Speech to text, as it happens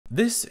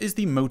This is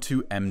the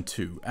Motu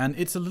M2, and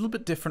it's a little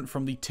bit different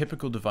from the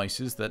typical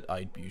devices that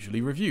I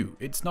usually review.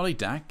 It's not a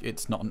DAC,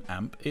 it's not an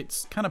amp,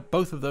 it's kind of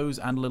both of those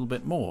and a little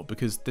bit more,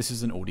 because this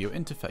is an audio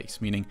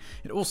interface, meaning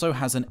it also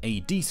has an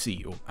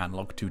ADC, or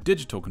analog to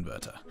digital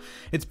converter.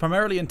 It's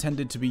primarily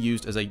intended to be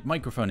used as a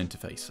microphone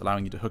interface,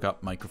 allowing you to hook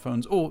up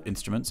microphones or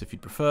instruments, if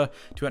you'd prefer,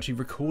 to actually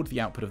record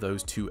the output of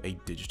those to a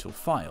digital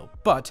file.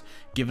 But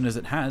given as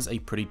it has a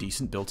pretty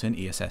decent built-in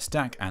ESS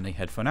DAC and a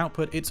headphone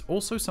output, it's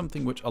also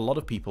something which a lot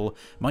of people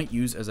might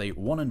use as a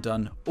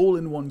one-and-done,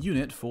 all-in-one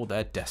unit for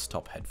their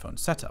desktop headphone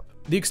setup.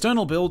 The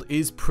external build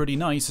is pretty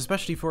nice,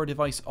 especially for a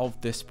device of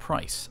this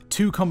price.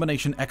 Two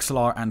combination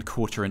XLR and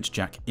quarter-inch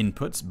jack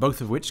inputs,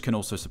 both of which can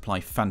also supply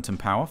phantom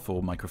power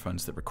for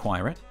microphones that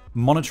require it.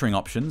 Monitoring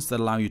options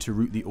that allow you to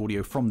route the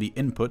audio from the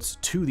inputs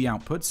to the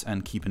outputs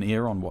and keep an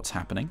ear on what's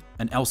happening.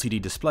 An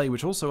LCD display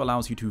which also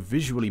allows you to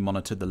visually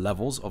monitor the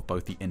levels of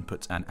both the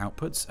inputs and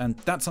outputs, and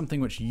that's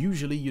something which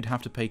usually you'd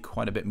have to pay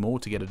quite a bit more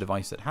to get a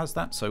device that has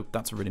that, so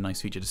that's a really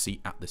nice feature to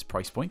see at this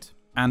price point.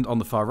 And on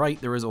the far right,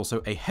 there is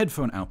also a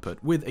headphone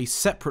output with a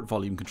separate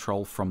volume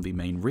control from the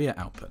main rear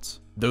outputs.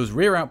 Those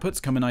rear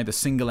outputs come in either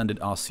single-ended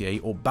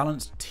RCA or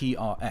balanced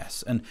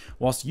TRS, and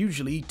whilst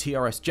usually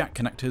TRS jack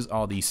connectors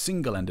are the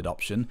single-ended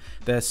option,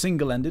 they're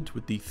single-ended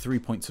with the 3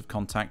 points of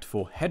contact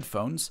for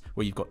headphones,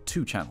 where you've got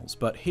 2 channels,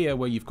 but here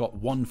where you've got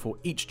 1 for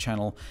each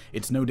channel,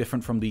 it's no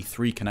different from the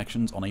 3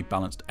 connections on a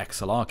balanced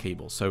XLR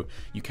cable, so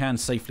you can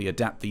safely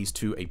adapt these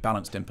to a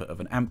balanced input of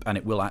an amp, and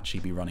it will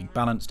actually be running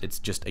balanced. It's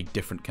just a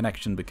different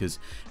connection because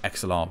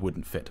XLR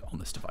wouldn't fit on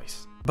this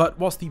device. But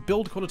whilst the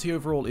build quality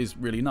overall is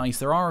really nice,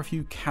 there are a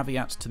few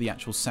caveats to the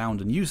actual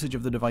sound and usage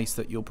of the device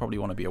that you'll probably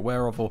want to be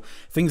aware of, or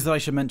things that I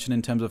should mention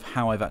in terms of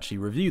how I've actually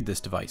reviewed this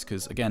device,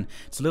 because again,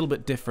 it's a little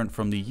bit different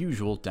from the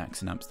usual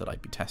DACs and amps that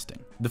I'd be testing.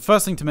 The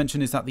first thing to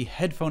mention is that the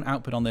headphone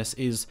output on this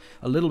is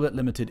a little bit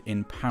limited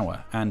in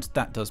power, and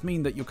that does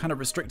mean that you're kind of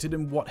restricted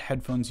in what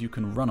headphones you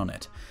can run on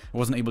it. I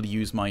wasn't able to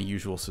use my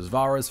usual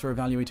Susvaras for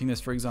evaluating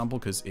this, for example,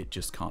 because it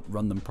just can't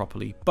run them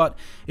properly, but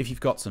if you've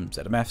got some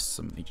ZMFs,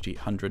 some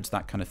HG800s,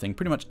 that kind of thing,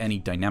 pretty much any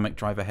dynamic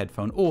driver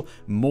headphone or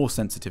more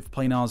sensitive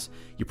planars,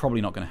 you're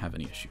probably not going to have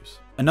any issues.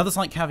 Another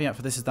slight caveat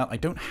for this is that I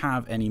don't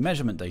have any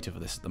measurement data for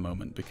this at the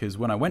moment, because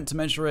when I went to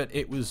measure it,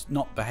 it was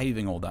not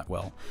behaving all that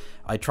well.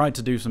 I tried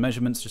to do some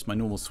measurements, just my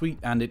normal suite,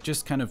 and it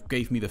just kind of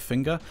gave me the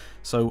finger,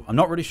 so I'm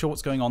not really sure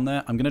what's going on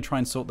there. I'm going to try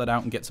and sort that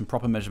out and get some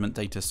proper measurement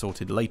data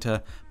sorted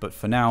later, but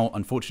for now,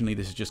 unfortunately,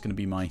 this is just going to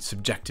be my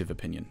subjective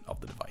opinion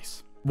of the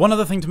device. One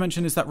other thing to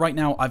mention is that right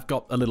now I've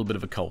got a little bit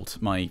of a cold.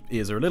 My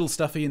ears are a little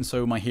stuffy, and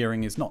so my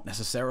hearing is not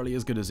necessarily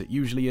as good as it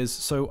usually is,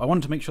 so I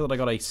wanted to make sure that I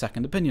got a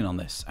second opinion on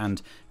this,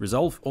 and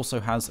Resolve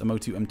also has a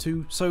Motu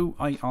M2, so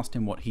I asked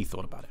him what he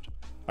thought about it.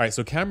 All right,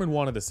 so Cameron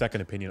wanted a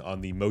second opinion on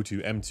the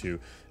Motu M2,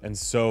 and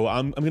so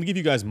I'm going to give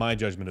you guys my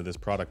judgment of this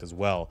product as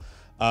well.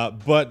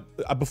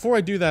 But before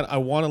I do that, I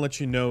want to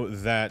let you know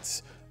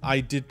that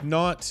I did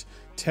not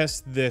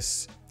test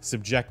this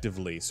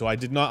subjectively. So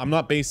I'm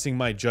not basing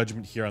my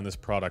judgment here on this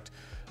product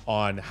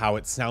on how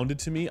it sounded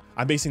to me.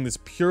 I'm basing this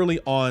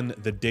purely on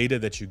the data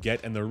that you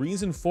get, and the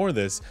reason for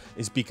this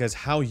is because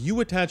how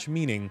you attach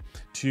meaning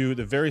to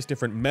the various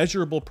different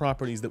measurable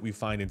properties that we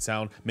find in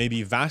sound may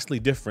be vastly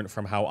different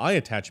from how I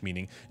attach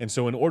meaning. And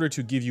so in order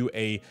to give you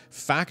a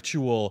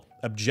factual,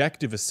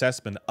 objective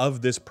assessment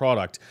of this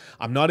product,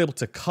 I'm not able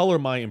to color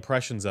my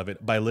impressions of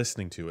it by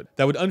listening to it.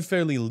 That would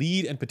unfairly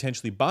lead and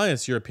potentially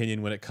bias your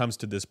opinion when it comes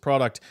to this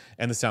product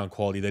and the sound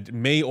quality that it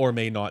may or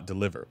may not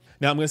deliver.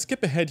 Now I'm going to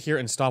skip ahead here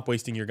and stop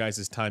wasting your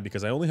guys' time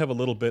because I only have a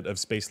little bit of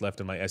space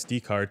left in my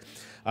SD card.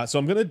 So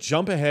I'm going to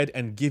jump ahead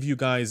and give you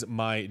guys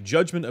my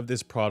judgment of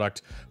this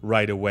product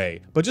right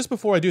away. But just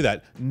before I do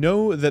that,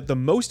 know that the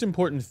most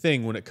important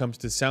thing when it comes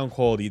to sound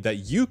quality that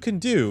you can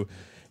do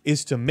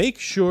is to make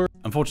sure...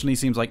 Unfortunately,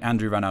 seems like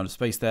Andrew ran out of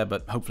space there,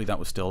 but hopefully that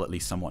was still at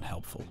least somewhat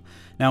helpful.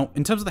 Now,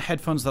 in terms of the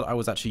headphones that I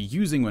was actually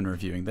using when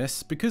reviewing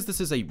this, because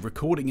this is a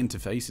recording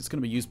interface, it's going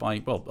to be used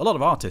by, well, a lot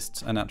of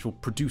artists and actual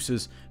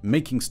producers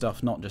making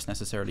stuff, not just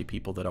necessarily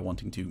people that are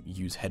wanting to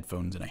use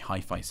headphones in a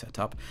hi-fi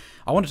setup.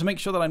 I wanted to make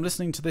sure that I'm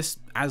listening to this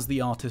as the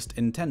artist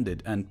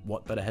intended, and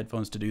what better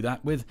headphones to do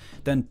that with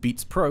than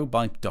Beats Pro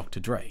by Dr.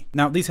 Dre.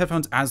 Now, these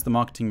headphones, as the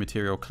marketing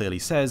material clearly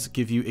says,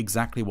 give you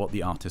exactly what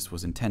the artist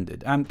was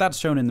intended, and that's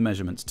shown in the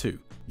measurements too.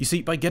 You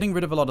see, by getting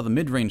rid of a lot of the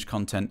mid-range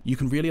content, you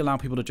can really allow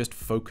people to just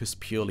focus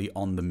purely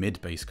on the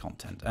mid-bass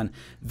content, and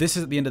this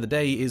is, at the end of the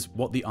day, is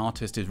what the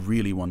artist is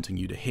really wanting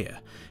you to hear.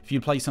 If you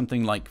play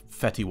something like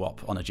Fetty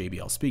Wap on a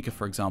JBL speaker,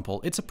 for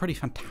example, it's a pretty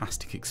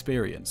fantastic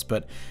experience,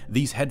 but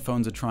these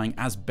headphones are trying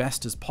as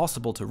best as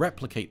possible to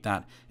replicate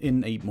that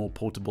in a more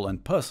portable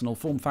and personal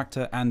form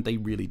factor, and they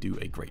really do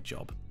a great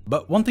job.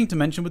 But one thing to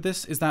mention with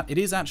this is that it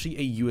is actually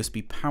a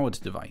USB powered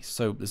device,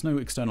 so there's no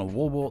external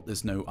wall wart,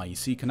 there's no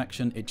IEC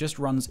connection, it just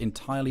runs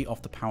entirely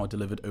off the power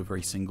delivered over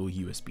a single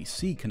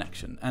USB-C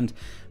connection. And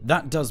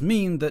that does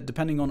mean that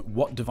depending on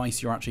what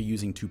device you're actually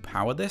using to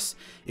power this,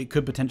 it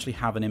could potentially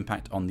have an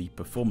impact on the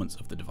performance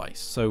of the device.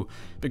 So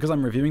because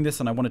I'm reviewing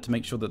this and I wanted to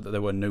make sure that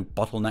there were no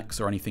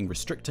bottlenecks or anything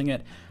restricting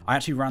it, I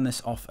actually ran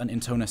this off an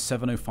Intona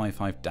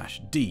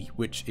 7055-D,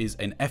 which is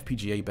an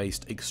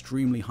FPGA-based,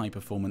 extremely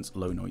high-performance,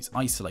 low-noise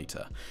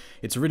isolator.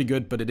 It's really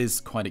good, but it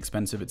is quite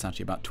expensive. It's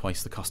actually about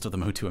twice the cost of the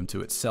Motu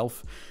M2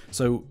 itself.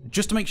 So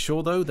just to make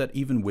sure, though, that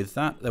even with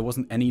that, there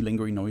wasn't any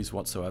lingering noise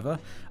whatsoever,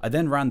 I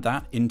then ran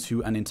that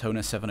into an Intona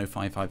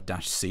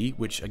 7055-C,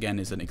 which again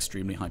is an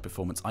extremely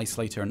high-performance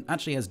isolator and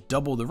actually has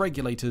double the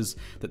regulators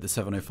that the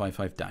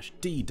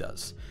 7055-D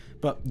does.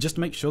 But just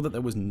to make sure that there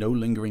was no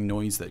lingering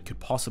noise that could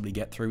possibly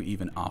get through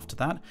even after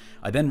that,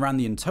 I then ran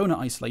the Intona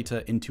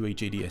isolator into a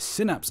JDS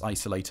Synapse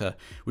isolator,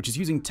 which is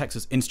using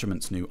Texas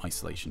Instruments' new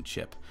isolation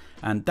chip.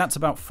 And that's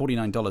about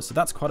 $49, so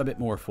that's quite a bit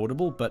more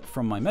affordable, but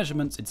from my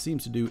measurements, it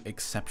seems to do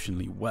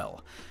exceptionally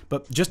well.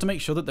 But just to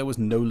make sure that there was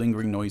no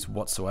lingering noise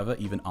whatsoever,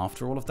 even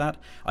after all of that,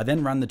 I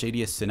then ran the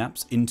JDS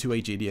Synapse into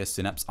a JDS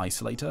Synapse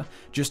isolator,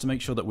 just to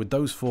make sure that with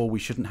those four, we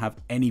shouldn't have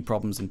any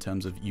problems in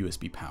terms of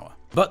USB power.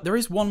 But there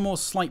is one more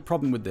slight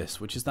problem with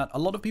this, which is that a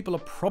lot of people are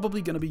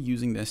probably going to be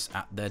using this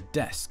at their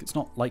desk. It's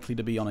not likely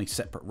to be on a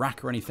separate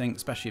rack or anything,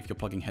 especially if you're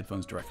plugging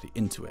headphones directly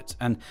into it.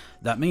 And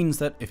that means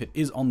that if it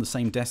is on the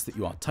same desk that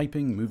you are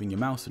typing, moving your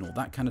mouse and all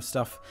that kind of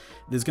stuff,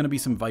 there's going to be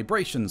some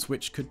vibrations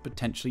which could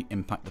potentially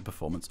impact the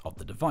performance of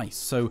the device.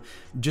 So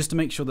just to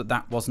make sure that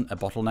that wasn't a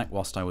bottleneck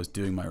whilst I was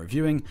doing my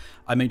reviewing,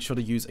 I made sure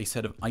to use a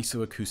set of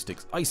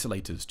isoacoustics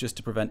isolators just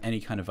to prevent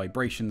any kind of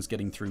vibrations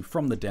getting through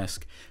from the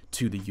desk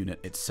to the unit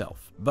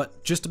itself. But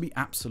just to be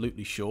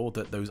absolutely sure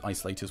that those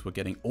isolators were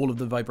getting all of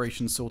the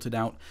vibrations sorted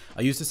out,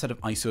 I used a set of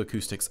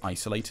isoacoustics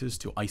isolators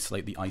to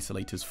isolate the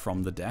isolators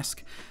from the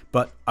desk,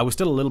 but I was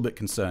still a little bit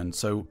concerned,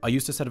 so I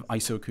used a set of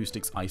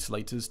isoacoustics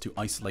isolators to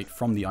isolate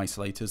from the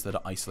isolators that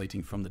are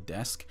isolating from the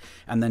desk,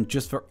 and then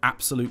just for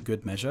absolute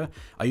good measure,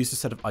 I used a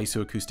set of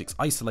isoacoustics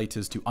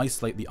isolators to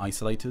isolate the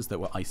isolators that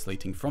were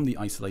isolating from the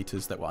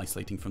isolators that were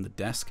isolating from the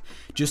desk,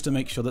 just to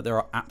make sure that there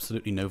are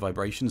absolutely no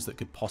vibrations that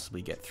could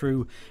possibly get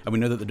through, and we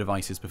know that the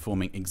device is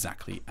performing exactly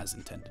as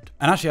intended.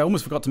 And actually, I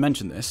almost forgot to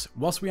mention this,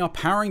 whilst we are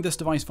powering this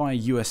device via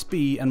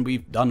USB, and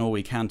we've done all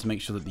we can to make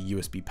sure that the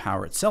USB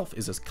power itself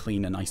is as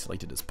clean and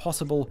isolated as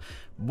possible,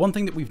 one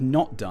thing that we've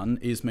not done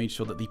is made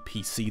sure that the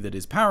PC that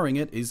is powering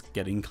it is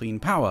getting clean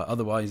power,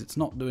 otherwise it's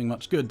not doing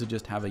much good to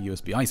just have a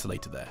USB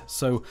isolator there.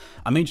 So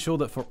I made sure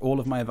that for all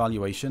of my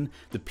evaluation,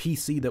 the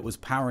PC that was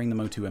powering the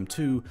Motu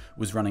M2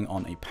 was running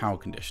on a power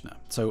conditioner.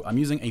 So I'm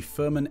using a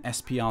Furman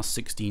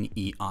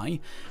SPR16EI,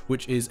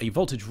 which is a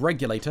voltage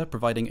regulator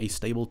providing a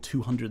stable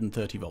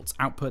 230 volts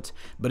output,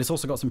 but it's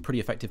also got some pretty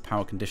effective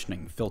power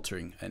conditioning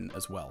filtering in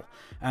as well.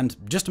 And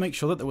just to make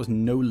sure that there was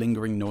no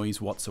lingering noise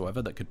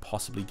whatsoever that could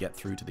possibly get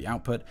through to the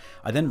output,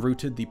 I then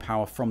routed the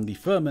power from the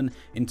Furman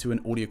into an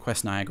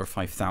AudioQuest Niagara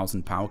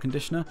 5000 power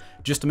conditioner,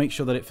 just to make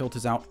sure that it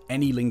filters out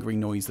any lingering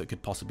noise that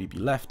could possibly be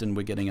left, and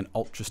we're getting an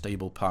ultra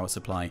stable power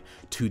supply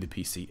to the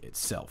PC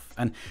itself.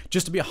 And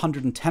just to be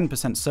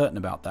 110% certain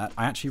about that,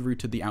 I actually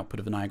routed the output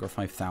of the Niagara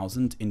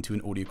 5000 into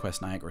an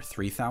AudioQuest Niagara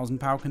 3000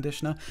 power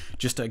conditioner,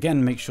 just to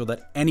again make sure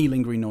that any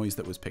lingering noise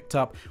that was picked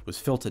up was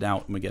filtered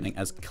out and we're getting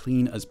as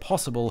clean as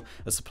possible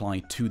a supply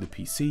to the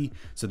PC,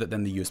 so that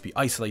then the USB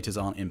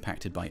isolators aren't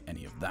impacted by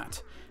any of that.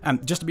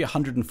 And just to be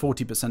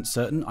 140%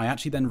 certain, I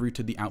actually then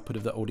routed the output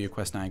of the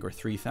AudioQuest Niagara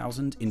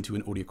 3000 into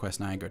an AudioQuest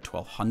Niagara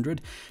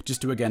 1200,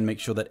 just to again make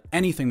sure that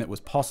anything that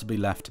was possibly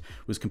left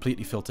was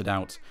completely filtered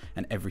out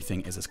and everything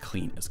is as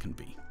clean as can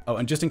be. Oh,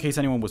 and just in case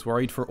anyone was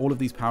worried, for all of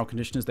these power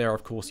conditioners, they are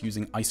of course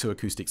using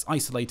isoacoustics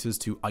isolators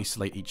to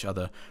isolate each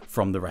other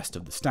from the rest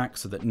of the stack,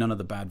 so that none of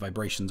the bad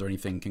vibrations or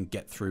anything can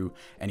get through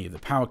any of the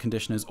power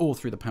conditioners or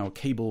through the power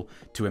cable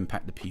to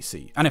impact the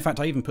PC. And in fact,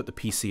 I even put the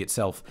PC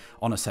itself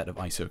on a set of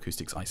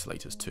isoacoustics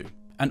isolators too.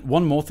 And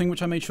one more thing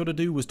which I made sure to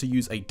do was to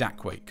use a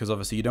DAC weight, because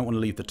obviously you don't want to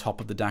leave the top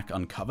of the DAC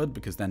uncovered,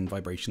 because then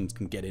vibrations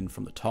can get in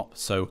from the top.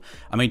 So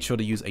I made sure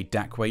to use a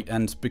DAC weight,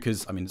 and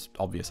because, I mean, it's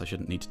obvious, I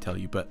shouldn't need to tell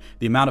you, but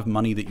the amount of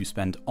money that you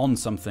spend on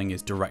something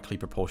is directly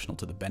proportional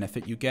to the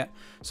benefit you get.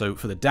 So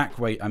for the DAC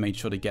weight, I made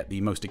sure to get the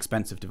most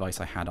expensive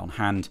device I had on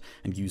hand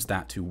and use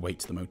that to weight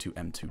the Motu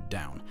M2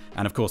 down.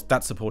 And of course,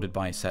 that's supported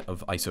by a set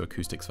of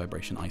isoacoustics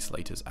vibration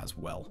isolators as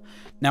well.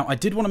 Now, I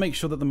did want to make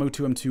sure that the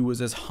Motu M2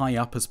 was as high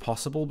up as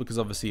possible, because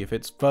obviously if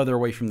it's further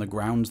away from the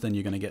ground, then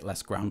you're going to get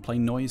less ground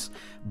plane noise.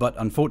 But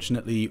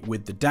unfortunately,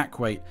 with the DAC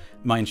weight,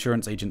 my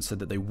insurance agent said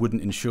that they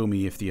wouldn't insure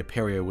me if the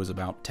Aperio was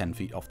about 10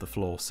 feet off the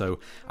floor. So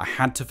I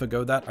had to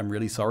forgo that. I'm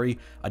really sorry.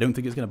 I don't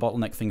think it's going to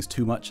bottleneck things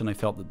too much, and I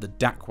felt that the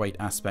DAC weight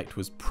aspect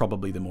was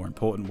probably the more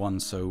important one,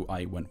 so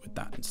I went with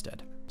that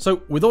instead.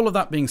 So with all of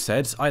that being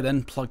said, I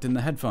then plugged in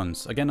the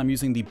headphones. Again, I'm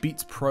using the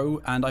Beats Pro,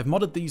 and I've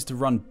modded these to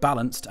run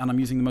balanced, and I'm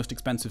using the most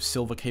expensive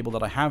silver cable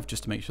that I have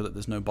just to make sure that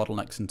there's no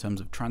bottlenecks in terms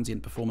of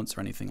transient performance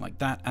or anything like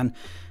that. And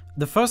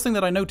The first thing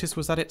that I noticed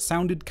was that it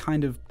sounded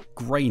kind of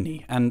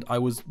grainy, and I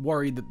was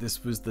worried that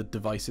this was the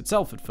device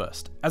itself at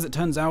first. As it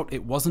turns out,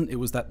 it wasn't. It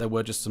was that there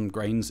were just some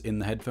grains in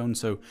the headphone,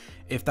 so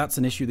if that's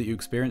an issue that you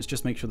experience,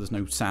 just make sure there's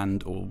no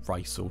sand or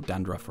rice or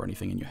dandruff or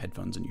anything in your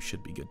headphones and you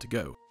should be good to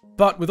go.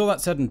 But with all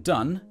that said and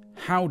done,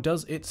 how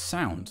does it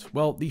sound?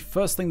 Well, the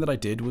first thing that I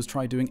did was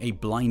try doing a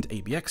blind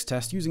ABX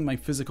test using my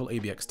physical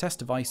ABX test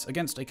device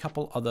against a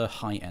couple other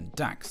high-end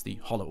DACs, the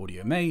Holo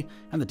Audio May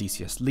and the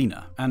DCS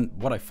Lena. And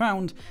what I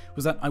found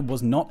was that I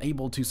was not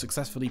able to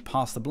successfully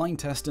pass the blind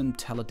test and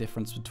tell a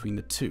difference between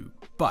the two.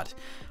 But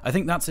I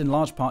think that's in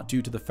large part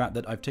due to the fact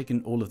that I've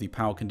taken all of the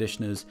power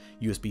conditioners,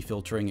 USB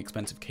filtering,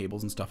 expensive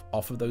cables and stuff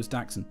off of those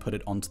DACs and put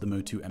it onto the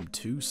Motu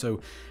M2.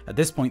 So at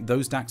this point,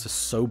 those DACs are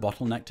so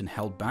bottlenecked and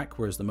held back,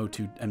 whereas the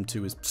Motu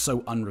M2 is so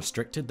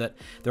unrestricted that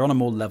they're on a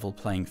more level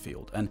playing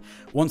field. And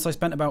once I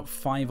spent about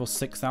 £5,000 or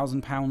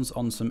 £6,000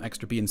 on some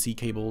extra B&C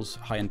cables,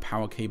 high-end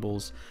power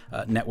cables,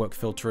 network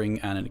filtering,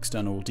 and an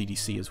external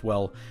DDC as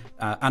well,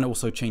 and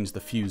also changed the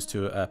fuse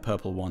to a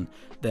purple one,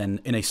 then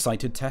in a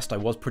sighted test I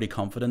was pretty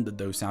confident that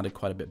those sounded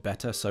quite a bit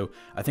better. So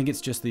I think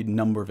it's just the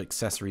number of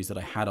accessories that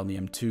I had on the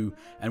M2,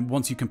 and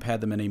once you compare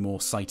them in a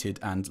more sighted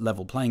and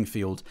level playing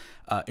field,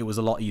 it was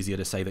a lot easier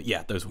to say that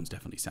yeah, those ones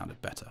definitely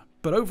sounded better.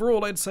 But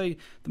overall I'd say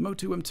the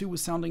Motu M2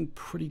 was sounding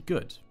pretty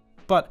good.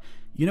 But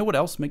you know what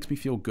else makes me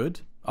feel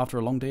good after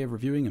a long day of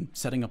reviewing and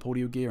setting up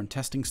audio gear and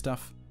testing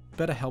stuff?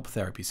 BetterHelp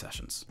therapy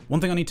sessions.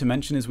 One thing I need to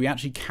mention is we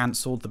actually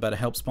cancelled the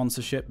BetterHelp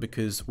sponsorship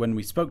because when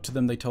we spoke to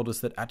them, they told us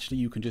that actually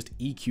you can just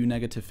EQ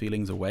negative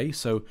feelings away.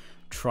 So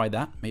try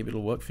that. Maybe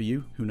it'll work for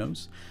you. Who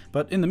knows?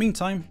 But in the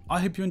meantime,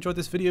 I hope you enjoyed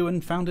this video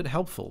and found it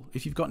helpful.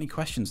 If you've got any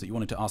questions that you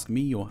wanted to ask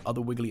me or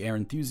other Wiggly Air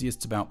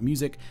enthusiasts about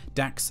music,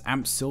 DACs,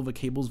 amps, silver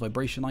cables,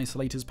 vibration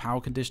isolators,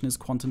 power conditioners,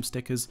 quantum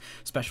stickers,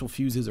 special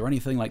fuses, or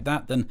anything like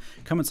that, then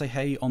come and say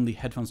hey on the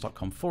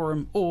headphones.com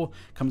forum or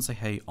come and say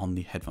hey on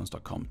the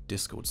headphones.com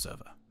Discord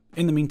server.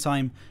 In the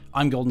meantime,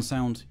 I'm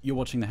GoldenSound, you're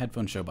watching The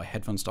Headphone Show by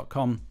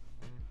Headphones.com,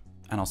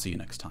 and I'll see you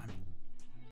next time.